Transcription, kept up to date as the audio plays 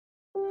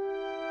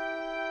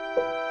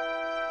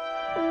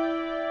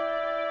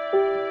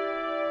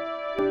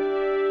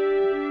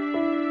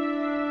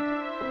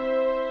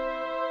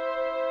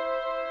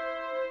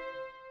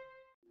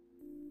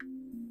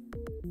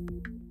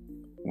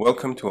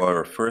Welcome to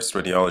our first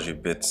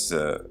Radiology Bits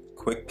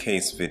quick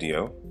case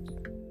video.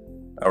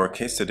 Our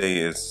case today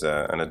is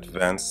an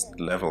advanced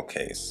level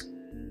case.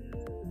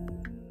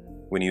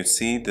 When you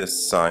see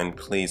this sign,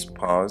 please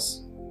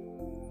pause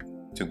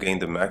to gain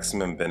the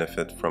maximum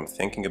benefit from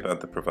thinking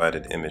about the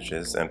provided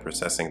images and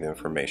processing the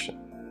information.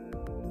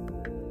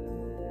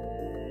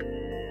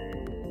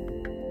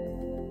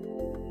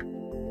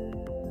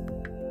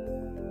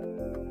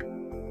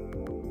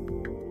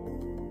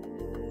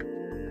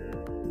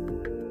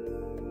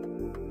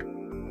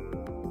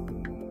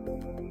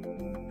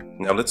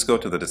 Now let's go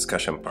to the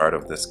discussion part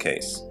of this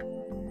case.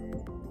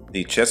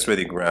 The chest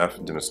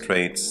radiograph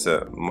demonstrates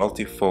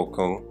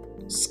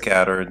multifocal,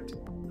 scattered,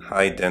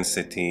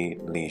 high-density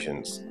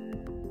lesions.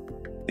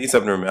 These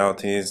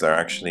abnormalities are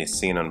actually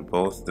seen on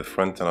both the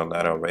frontal and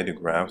lateral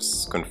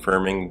radiographs,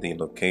 confirming the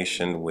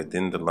location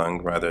within the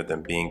lung rather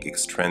than being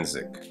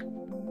extrinsic.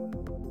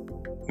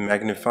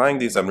 Magnifying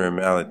these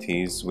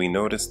abnormalities, we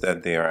notice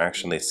that they are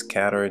actually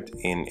scattered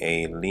in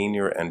a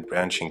linear and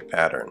branching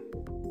pattern.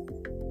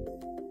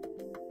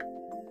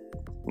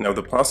 Now,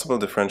 the possible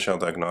differential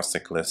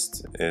diagnostic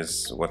list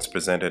is what's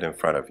presented in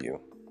front of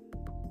you.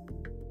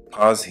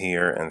 Pause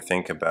here and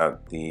think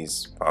about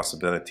these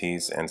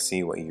possibilities and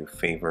see what you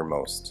favor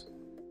most.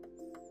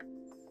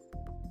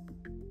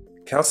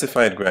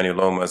 Calcified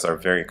granulomas are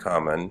very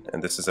common,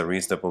 and this is a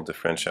reasonable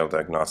differential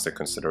diagnostic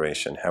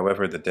consideration.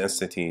 However, the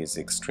density is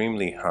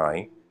extremely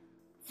high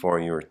for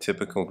your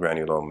typical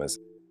granulomas.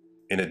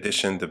 In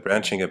addition, the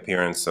branching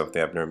appearance of the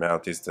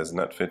abnormalities does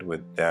not fit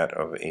with that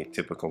of a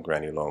typical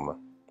granuloma.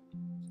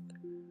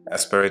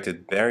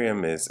 Aspirated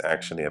barium is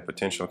actually a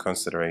potential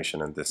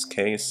consideration in this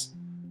case.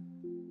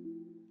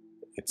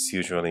 It's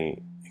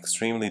usually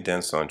extremely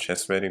dense on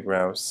chest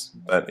radiographs,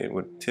 but it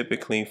would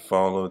typically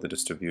follow the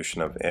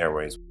distribution of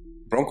airways.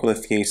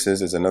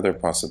 Broncholithesis is another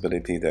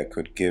possibility that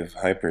could give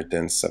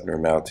hyperdense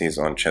abnormalities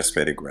on chest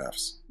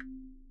radiographs.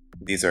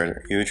 These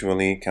are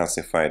usually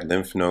calcified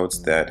lymph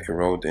nodes that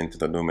erode into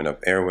the lumen of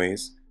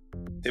airways,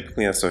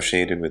 typically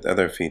associated with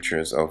other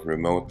features of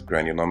remote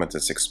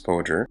granulomatous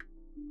exposure.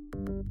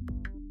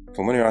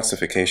 Pulmonary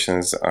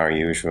ossifications are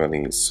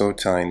usually so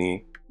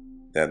tiny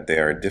that they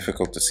are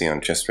difficult to see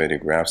on chest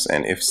radiographs,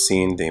 and if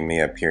seen, they may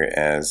appear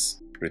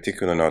as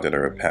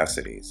reticulonodular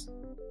opacities.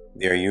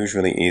 They are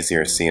usually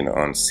easier seen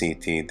on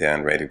CT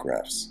than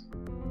radiographs.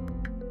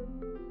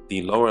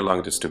 The lower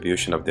lung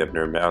distribution of the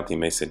abnormality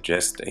may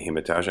suggest a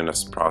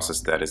hematogenous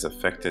process that is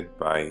affected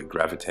by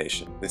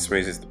gravitation. This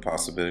raises the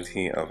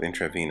possibility of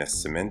intravenous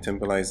cement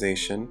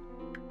embolization,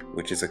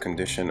 which is a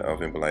condition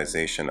of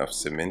embolization of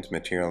cement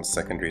material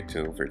secondary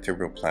to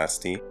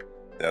vertebroplasty.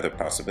 The other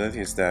possibility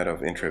is that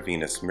of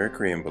intravenous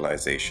mercury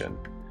embolization.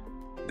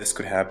 This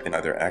could happen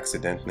either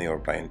accidentally or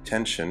by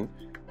intention,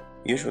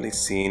 usually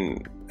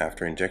seen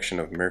after injection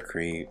of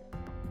mercury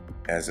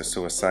as a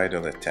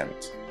suicidal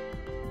attempt.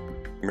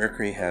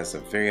 Mercury has a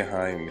very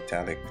high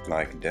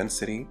metallic-like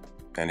density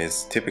and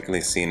is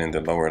typically seen in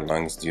the lower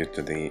lungs due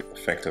to the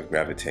effect of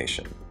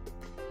gravitation.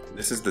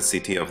 This is the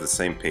CT of the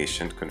same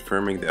patient,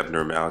 confirming the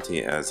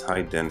abnormality as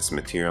high-dense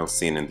material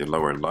seen in the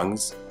lower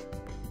lungs.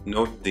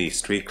 Note the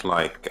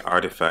streak-like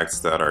artifacts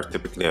that are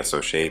typically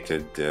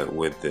associated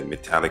with the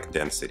metallic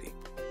density.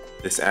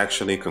 This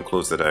actually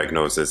concludes the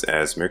diagnosis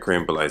as mercury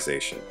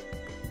embolization.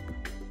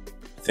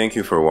 Thank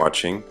you for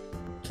watching.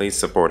 Please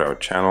support our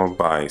channel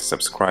by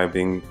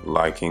subscribing,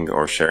 liking,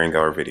 or sharing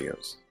our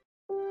videos.